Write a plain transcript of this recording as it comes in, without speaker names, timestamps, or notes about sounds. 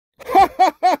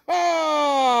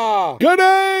Good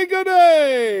day, good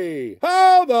day!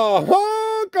 How the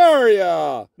honk are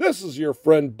ya? This is your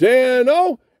friend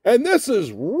Dan-O, and this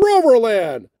is Rover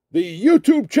Land, the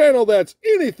YouTube channel that's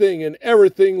anything and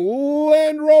everything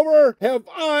Land Rover. Have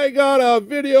I got a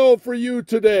video for you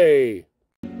today?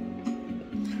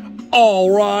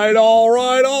 All right,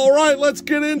 let's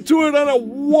get into it on a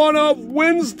one-of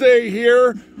Wednesday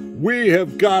here. We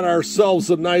have got ourselves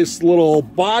a nice little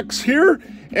box here.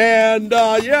 And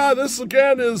yeah, this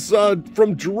again is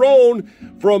from Jerome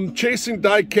from Chasing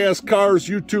Diecast Cars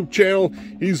YouTube channel.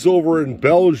 He's over in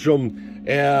Belgium,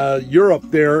 Europe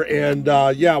there. And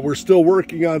yeah, we're still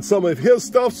working on some of his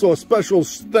stuff. So a special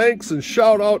thanks and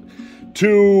shout out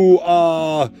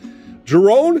to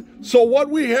Jerome. So what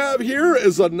we have here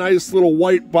is a nice little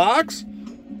white box.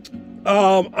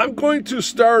 I'm going to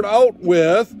start out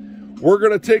with, we're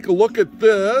going to take a look at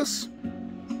this.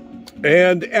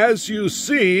 And as you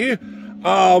see,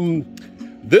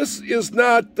 this is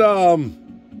not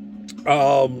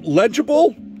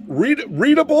legible,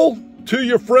 readable to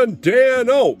your friend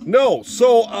Dan-O. No,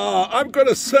 so I'm going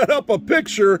to set up a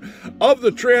picture of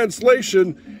the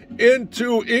translation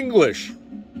into English.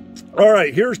 All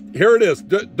right, here it is.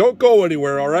 Don't go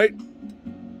anywhere, all right?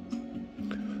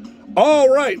 All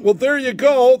right, well, there you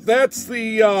go. That's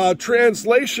the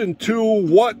translation to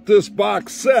what this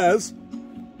box says.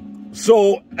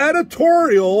 So,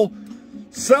 Editorial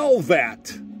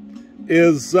Salvat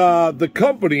is the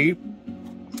company,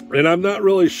 and I'm not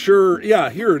really sure. Yeah,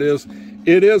 here it is.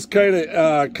 It is kind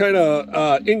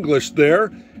of English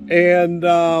there, and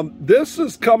this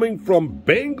is coming from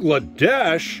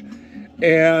Bangladesh,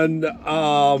 and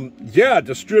yeah,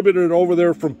 distributed over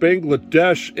there from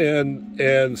Bangladesh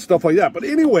and stuff like that. But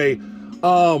anyway,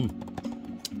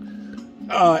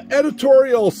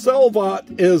 Editorial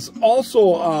Salvat is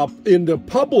also into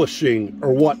publishing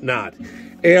or whatnot.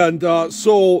 And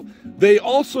so they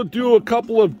also do a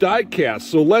couple of die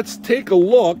casts. So let's take a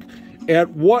look at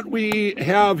what we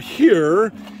have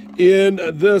here in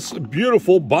this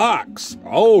beautiful box.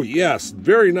 Oh, yes,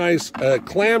 very nice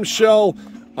clamshell.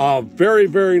 Very,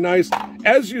 very nice.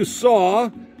 As you saw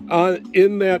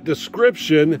in that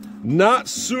description, not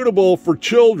suitable for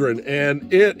children.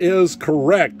 And it is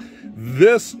correct.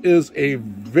 This is a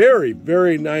very,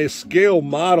 very nice scale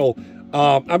model.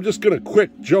 I'm just going to quick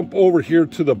jump over here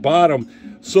to the bottom.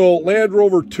 So Land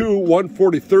Rover 2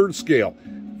 1/43 scale.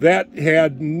 That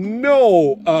had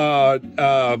no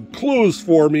clues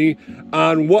for me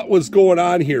on what was going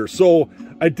on here. So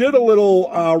I did a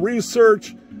little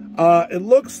research. It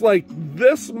looks like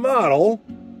this model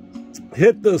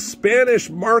hit the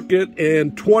Spanish market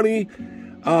in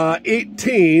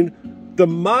 2018. The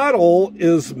model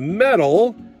is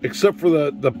metal, except for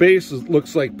the base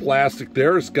looks like plastic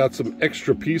there. It's got some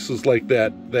extra pieces like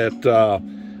that, the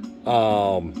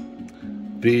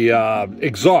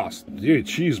exhaust. Gee,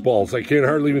 cheese balls, I can't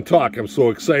hardly even talk. I'm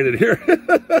so excited here.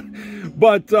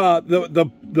 But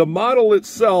the model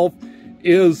itself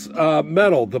is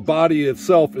metal. The body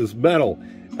itself is metal.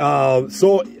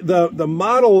 So the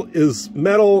model is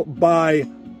metal by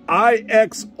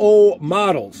IXO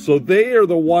models. So they are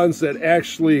the ones that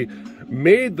actually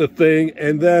made the thing,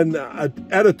 and then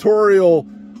Editorial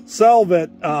Salvat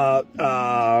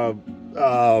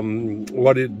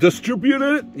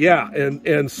distributed it, yeah,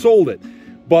 and sold it.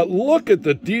 But look at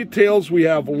the details. We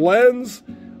have lens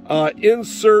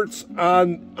inserts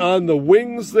on the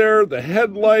wings there, the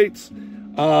headlights,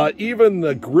 even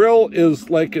the grill is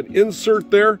like an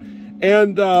insert there.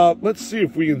 And let's see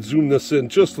if we can zoom this in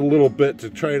just a little bit to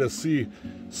try to see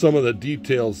some of the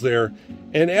details there.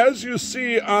 And as you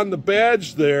see on the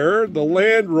badge there, the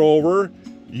Land Rover,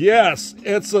 yes,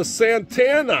 it's a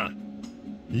Santana.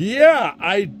 Yeah,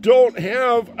 I don't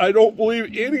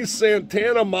believe any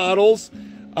Santana models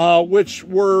which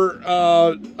were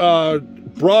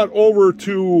brought over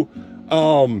to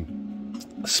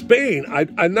Spain.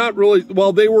 I'm not really,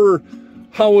 well, they were,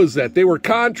 how was that? They were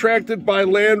contracted by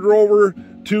Land Rover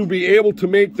to be able to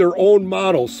make their own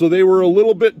models. So they were a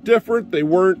little bit different. They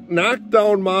weren't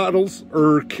knockdown models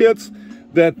or kits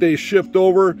that they shipped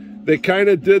over. They kind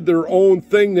of did their own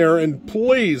thing there. And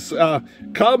please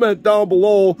comment down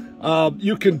below.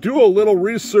 You can do a little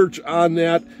research on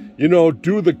that. You know,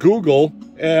 do the Google,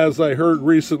 as I heard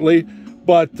recently.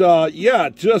 But yeah,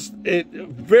 just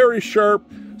very sharp.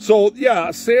 So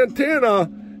yeah, Santana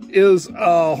is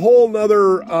a whole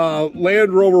nother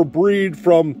Land Rover breed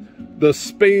from the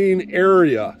Spain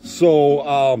area. So,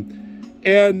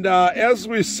 and as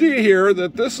we see here,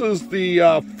 that this is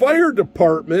the fire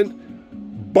department,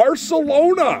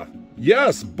 Barcelona.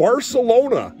 Yes,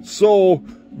 Barcelona. So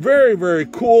very, very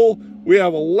cool. We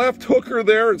have a left hooker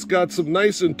there. It's got some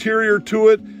nice interior to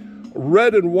it.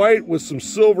 Red and white with some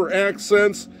silver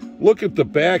accents. Look at the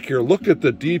back here. Look at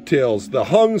the details. The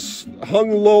hung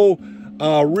low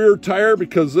rear tire,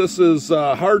 because this is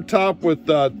hardtop with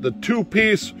the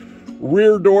two-piece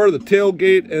rear door, the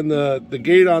tailgate, and the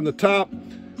gate on the top.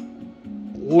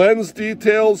 Lens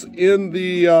details in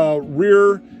the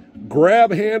rear.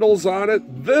 Grab handles on it.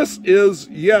 This is,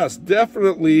 yes,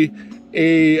 definitely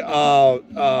a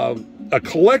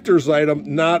collector's item,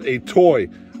 not a toy.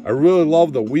 I really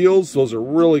love the wheels. Those are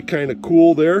really kind of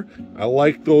cool there. I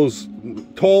like those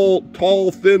tall,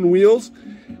 thin wheels.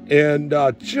 And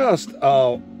just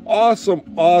awesome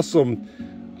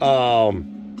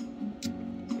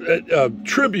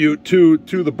tribute to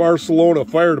the Barcelona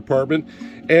Fire Department.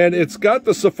 And it's got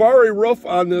the safari roof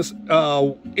on this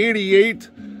 88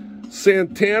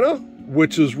 Santana,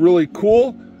 which is really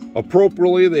cool.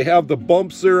 Appropriately, they have the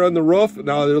bumps there on the roof.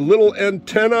 Now, there's a little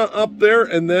antenna up there,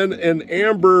 and then an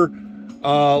amber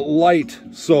light.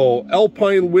 So,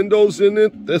 alpine windows in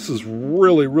it. This is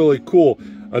really cool.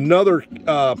 Another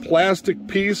plastic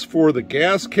piece for the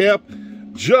gas cap.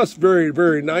 Just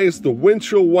very nice. The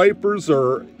windshield wipers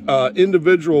are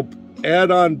individual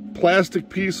add-on plastic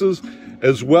pieces,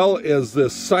 as well as the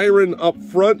siren up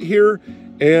front here,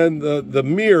 and the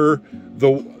mirror.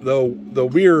 The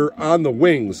mirror on the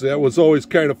wings. That was always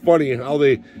kind of funny how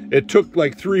it took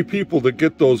like 3 people to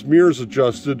get those mirrors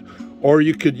adjusted, or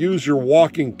you could use your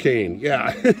walking cane.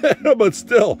 Yeah, but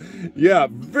still, yeah,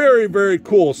 very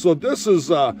cool. So this is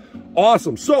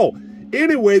awesome. So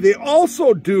anyway, they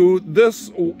also do this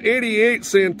 88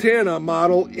 Santana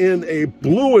model in a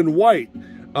blue and white.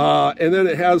 And then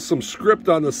it has some script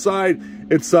on the side.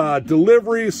 It's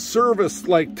delivery service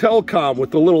like telecom with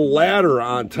the little ladder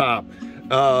on top.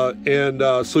 So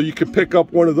you can pick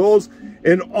up one of those.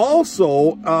 And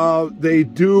also, they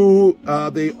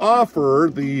offer,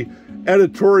 the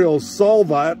Editorial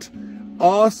Salvat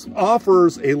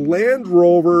offers a Land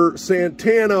Rover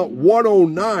Santana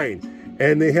 109.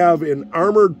 And they have an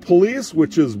armored police,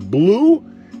 which is blue,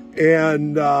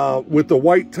 and with the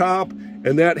white top.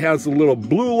 And that has a little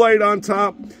blue light on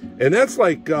top. And that's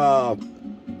like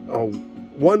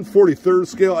 1/43rd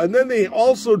scale. And then they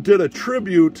also did a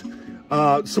tribute.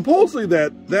 Supposedly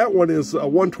that one is a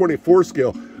 1/24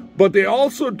 scale, but they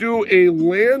also do a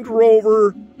Land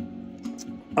Rover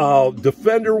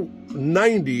Defender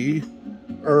 90,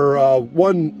 or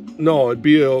it'd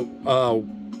be a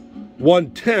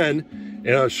 110,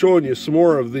 and I'm showing you some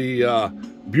more of the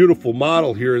beautiful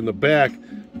model here in the back.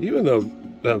 Even the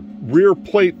rear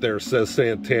plate there says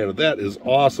Santana. That is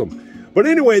awesome. But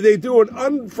anyway, they do an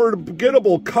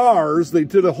unforgettable cars. They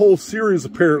did a whole series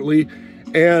apparently.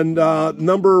 And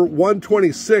number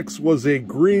 126 was a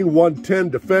green 110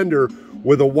 Defender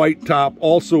with a white top,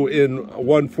 also in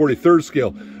 1/43rd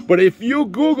scale. But if you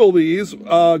Google these,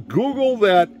 Google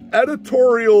that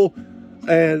Editorial,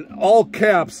 and all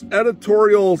caps,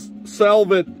 Editorial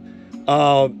Salvat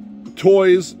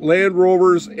toys, Land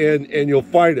Rovers, and you'll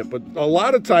find it. But a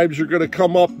lot of times you're going to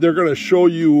come up, they're going to show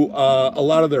you a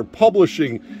lot of their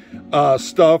publishing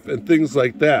stuff and things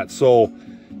like that. So,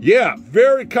 yeah,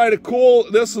 very kind of cool.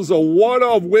 This is a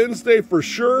one-of Wednesday for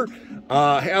sure.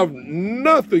 Have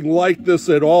nothing like this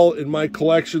at all in my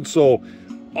collection. So,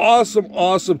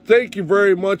 awesome. Thank you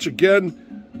very much again,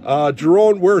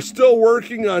 Jerome. We're still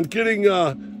working on getting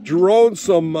Jerome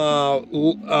some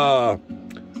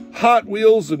Hot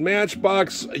Wheels and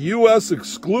Matchbox U.S.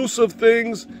 exclusive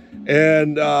things,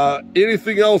 and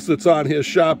anything else that's on his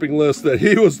shopping list that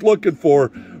he was looking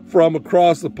for from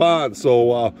across the pond.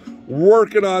 So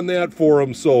working on that for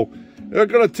him. So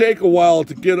it's going to take a while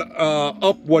to get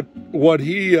up what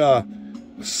he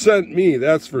sent me,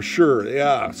 that's for sure.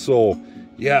 Yeah, so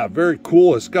yeah, very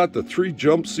cool. It's got the 3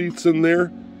 jump seats in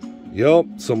there. Yep,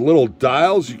 some little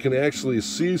dials. You can actually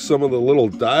see some of the little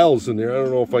dials in there. I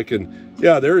don't know if I can.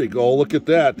 Yeah, there you go. Look at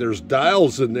that. There's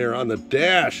dials in there on the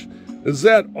dash. Is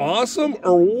that awesome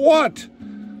or what?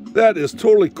 That is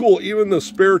totally cool. Even the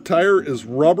spare tire is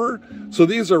rubber. So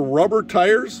these are rubber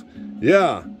tires.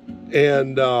 Yeah,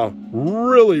 and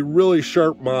really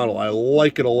sharp model. I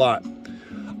like it a lot.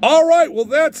 All right, well,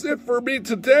 that's it for me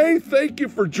today. Thank you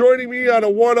for joining me on a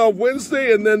one-of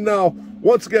Wednesday. And then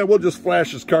once again, we'll just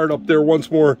flash his card up there once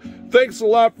more. Thanks a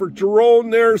lot for Jerome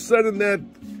there sending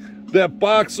that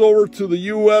box over to the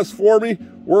U.S. for me.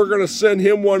 We're going to send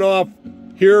him one off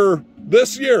here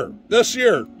this year,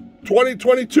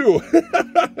 2022.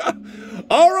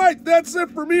 All right, that's it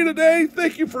for me today.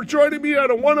 Thank you for joining me on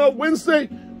a one-of Wednesday.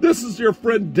 This is your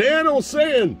friend Dano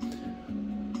saying,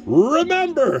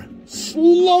 remember,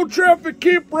 slow traffic,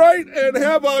 keep right, and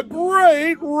have a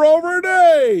great Rover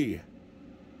day.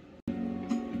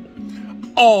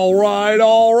 All right.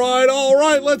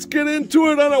 Let's get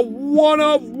into it on a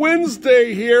one-of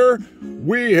Wednesday here.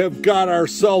 We have got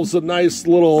ourselves a nice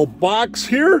little box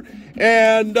here.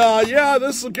 And yeah,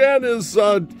 this again is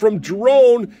from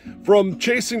Jerome from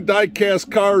Chasing Diecast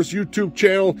Cars YouTube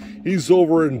channel. He's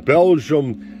over in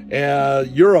Belgium,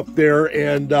 Europe there.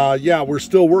 And yeah, we're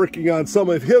still working on some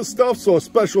of his stuff. So a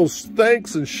special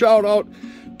thanks and shout out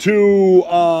to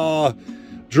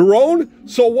Jerome.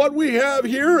 So what we have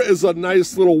here is a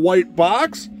nice little white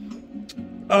box.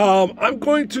 I'm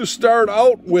going to start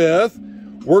out with,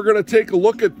 we're going to take a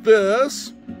look at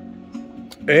this.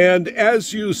 And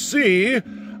as you see,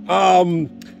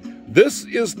 this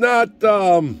is not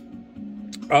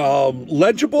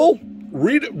legible,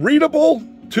 readable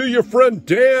to your friend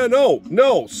Dan O.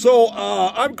 No, so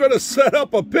I'm going to set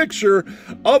up a picture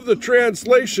of the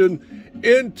translation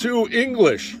into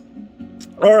English.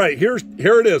 All right, here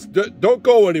it is. Don't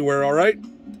go anywhere, all right?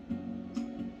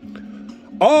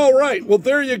 All right, well,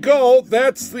 there you go.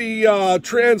 That's the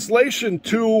translation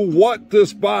to what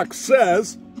this box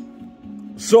says.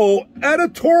 So,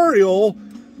 Editorial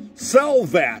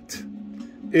Salvat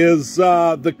is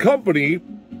the company,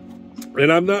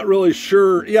 and I'm not really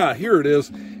sure. Yeah, here it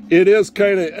is. It is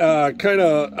kind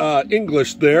of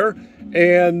English there,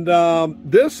 and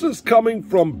this is coming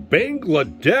from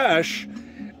Bangladesh.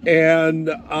 And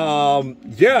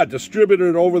yeah,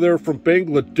 distributed over there from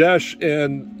Bangladesh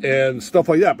and stuff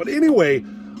like that. But anyway,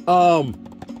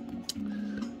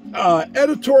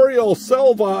 Editorial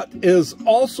Salvat is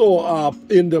also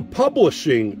into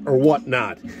publishing or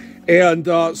whatnot. And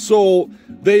so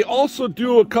they also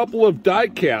do a couple of die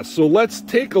casts. So let's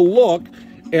take a look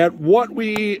at what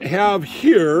we have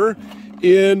here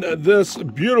in this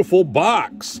beautiful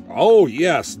box. Oh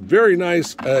yes, very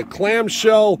nice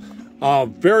clamshell.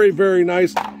 Very, very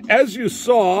nice. As you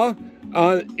saw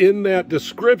in that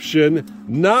description,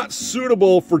 not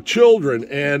suitable for children,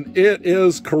 and it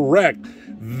is correct.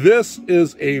 This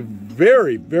is a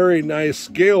very, very nice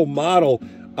scale model.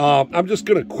 I'm just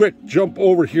going to quick jump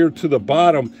over here to the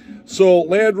bottom. So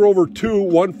Land Rover 2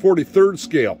 1/43rd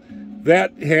scale.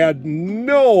 That had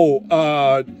no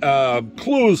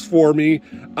clues for me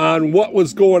on what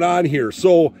was going on here.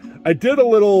 So I did a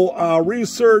little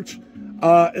research.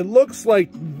 It looks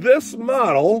like this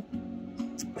model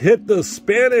hit the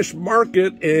Spanish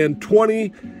market in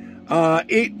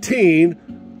 2018.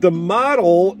 The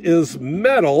model is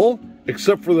metal,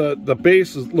 except for the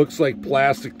base looks like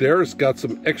plastic there. It's got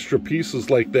some extra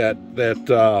pieces like the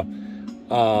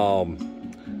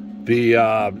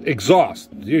exhaust.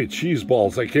 Gee, cheese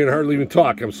balls. I can't hardly even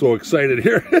talk. I'm so excited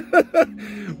here.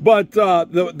 But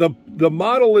the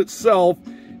model itself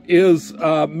is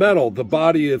metal. The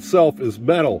body itself is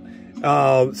metal.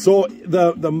 So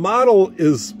the model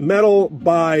is metal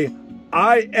by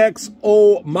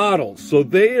IXO Models. So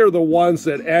they are the ones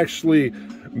that actually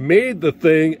made the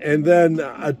thing, and then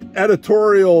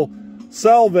Editorial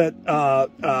Salvat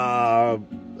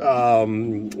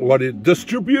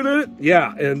distributed it,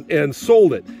 yeah, and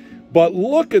sold it. But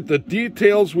look at the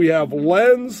details. We have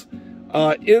lens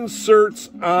inserts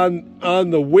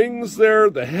on the wings there,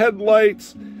 the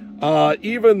headlights.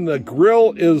 Even the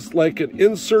grill is like an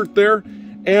insert there.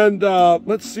 And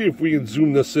let's see if we can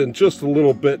zoom this in just a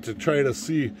little bit to try to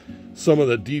see some of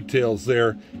the details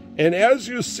there. And as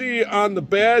you see on the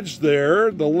badge there,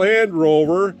 the Land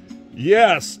Rover,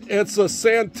 yes, it's a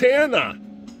Santana.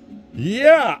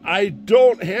 Yeah, I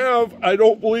don't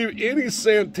believe any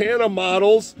Santana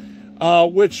models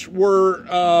which were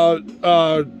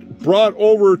brought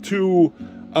over to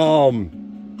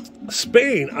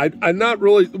Spain. I'm not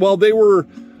really, well, they were,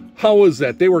 how is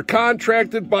that? They were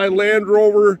contracted by Land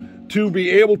Rover to be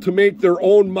able to make their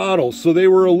own models. So they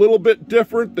were a little bit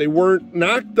different. They weren't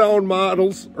knockdown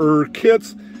models or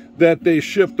kits that they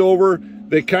shipped over.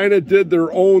 They kind of did their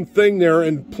own thing there.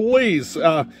 And please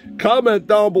comment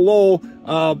down below.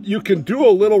 You can do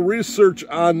a little research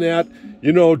on that.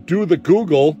 You know, do the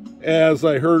Google, as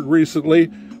I heard recently.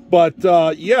 But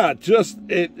yeah, just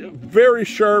very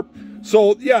sharp.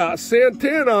 So yeah,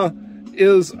 Santana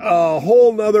is a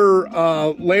whole nother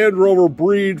Land Rover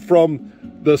breed from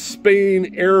the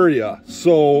Spain area.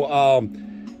 So,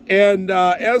 and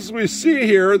as we see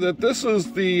here, that this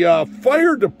is the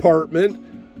fire department,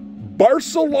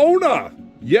 Barcelona.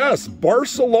 Yes,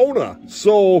 Barcelona.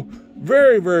 So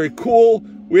very, very cool.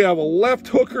 We have a left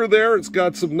hooker there. It's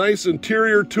got some nice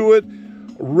interior to it.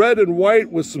 Red and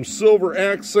white with some silver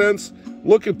accents.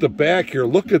 Look at the back here.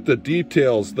 Look at the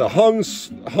details. The hung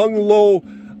low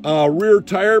rear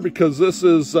tire, because this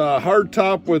is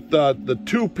hardtop with the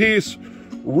two-piece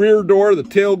rear door, the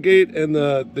tailgate and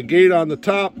the gate on the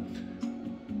top.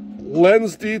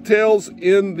 Lens details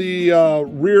in the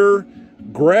rear,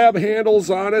 grab handles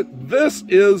on it. This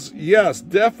is, yes,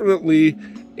 definitely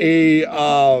a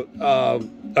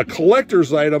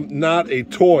collector's item, not a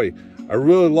toy. I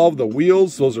really love the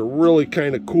wheels. Those are really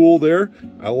kind of cool there.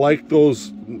 I like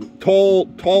those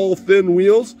tall, thin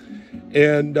wheels.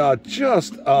 And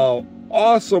just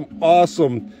awesome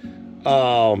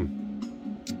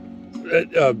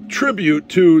tribute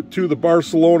to the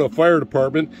Barcelona Fire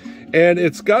Department. And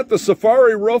it's got the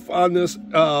safari roof on this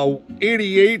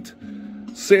 88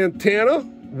 Santana,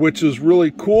 which is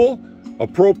really cool.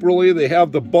 Appropriately, they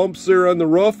have the bumps there on the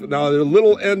roof. Now, there's a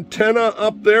little antenna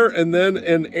up there, and then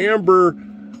an amber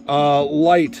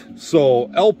light. So,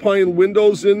 Alpine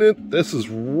windows in it. This is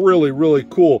really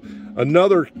cool.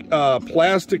 Another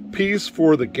plastic piece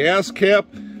for the gas cap.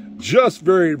 Just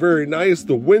very nice.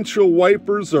 The windshield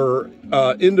wipers are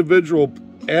individual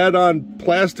add-on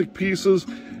plastic pieces,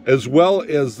 as well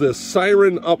as the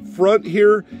siren up front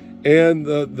here, and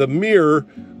the mirror,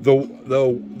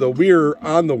 the mirror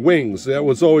on the wings. That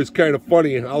was always kind of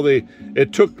funny how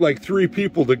it took like 3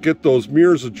 people to get those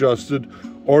mirrors adjusted,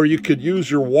 or you could use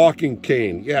your walking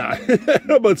cane. Yeah,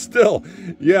 but still,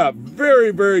 yeah,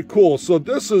 very cool. So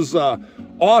this is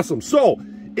awesome. So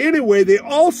anyway, they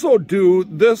also do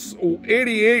this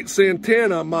 88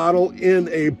 Santana model in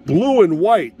a blue and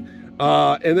white.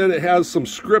 And then it has some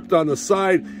script on the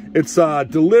side. It's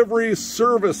delivery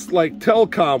service like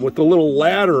telecom with the little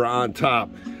ladder on top.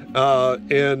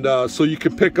 So you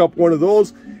can pick up one of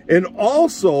those. And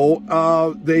also,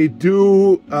 they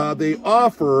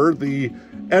offer the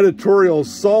Editorial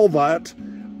Salvat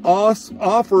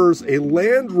offers a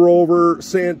Land Rover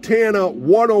Santana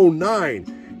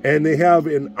 109. And they have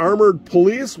an armored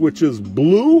police, which is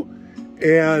blue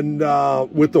and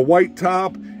with the white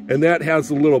top. And that has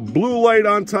a little blue light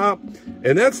on top.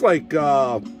 And that's like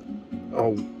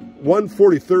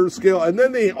 1/43rd scale. And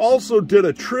then they also did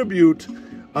a tribute.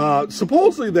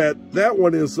 Supposedly that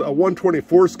one is a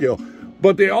 1/24 scale.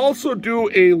 But they also do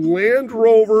a Land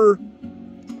Rover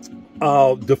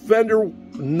Defender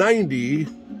 90.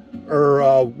 Or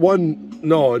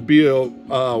it'd be a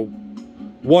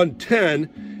 110.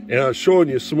 And I'm showing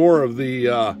you some more of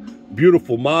the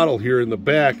beautiful model here in the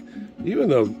back. Even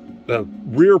the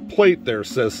rear plate there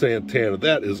says Santana.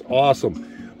 That is awesome.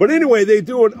 But anyway, they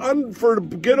do an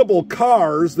unforgettable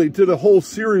cars. They did a whole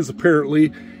series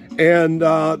apparently. And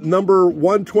number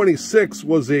 126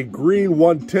 was a green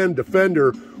 110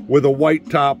 Defender with a white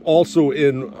top, also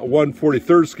in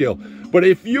 1/43rd scale. But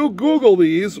if you Google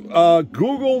these,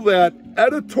 Google that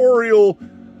Editorial,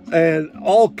 and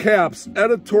all caps,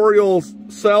 Editorial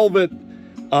Salvat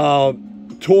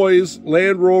toys,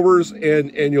 Land Rovers,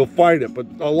 and you'll find it. But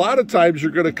a lot of times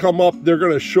you're going to come up, they're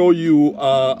going to show you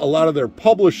a lot of their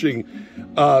publishing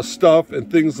stuff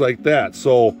and things like that.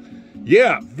 So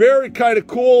yeah, very kind of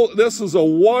cool. This is a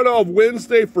one-off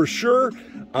Wednesday for sure.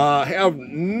 Have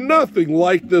nothing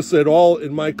like this at all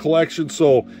in my collection.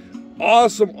 So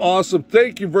awesome.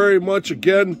 Thank you very much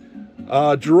again,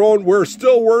 Jerome. We're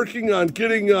still working on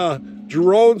getting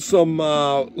Jerome some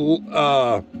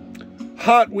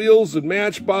Hot Wheels and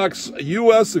Matchbox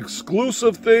US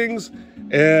exclusive things,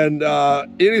 and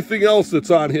anything else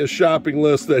that's on his shopping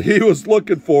list that he was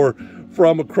looking for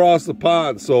from across the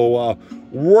pond. So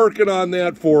working on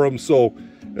that for him. So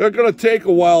it's going to take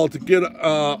a while to get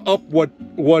up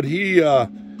what he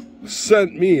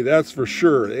sent me, that's for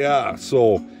sure. Yeah,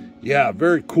 so yeah,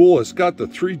 very cool. It's got the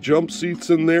 3 jump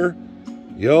seats in there.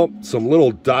 Yep, some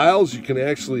little dials. You can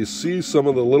actually see some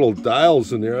of the little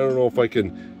dials in there. I don't know if I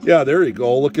can. Yeah, there you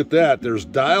go. Look at that. There's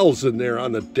dials in there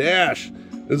on the dash.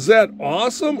 Is that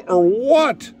awesome or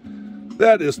what?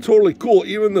 That is totally cool.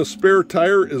 Even the spare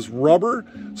tire is rubber.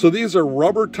 So these are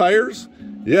rubber tires.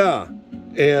 Yeah,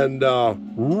 and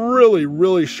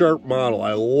really sharp model.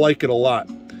 I like it a lot.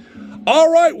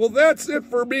 All right, well, that's it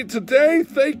for me today.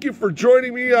 Thank you for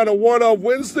joining me on a one-off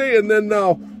Wednesday. And then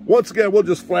once again, we'll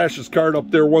just flash his card up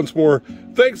there once more.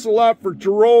 Thanks a lot for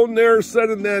Jerome there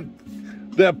sending that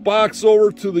box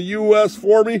over to the U.S.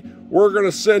 for me. We're going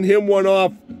to send him one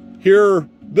off here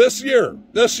this year,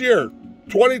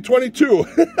 2022.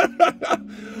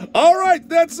 All right,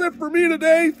 that's it for me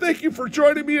today. Thank you for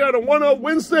joining me on a one-off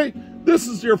Wednesday. This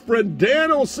is your friend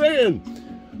Dano saying,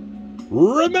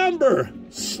 remember,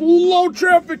 slow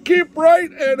traffic, keep right,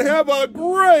 and have a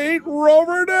great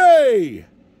Rover day.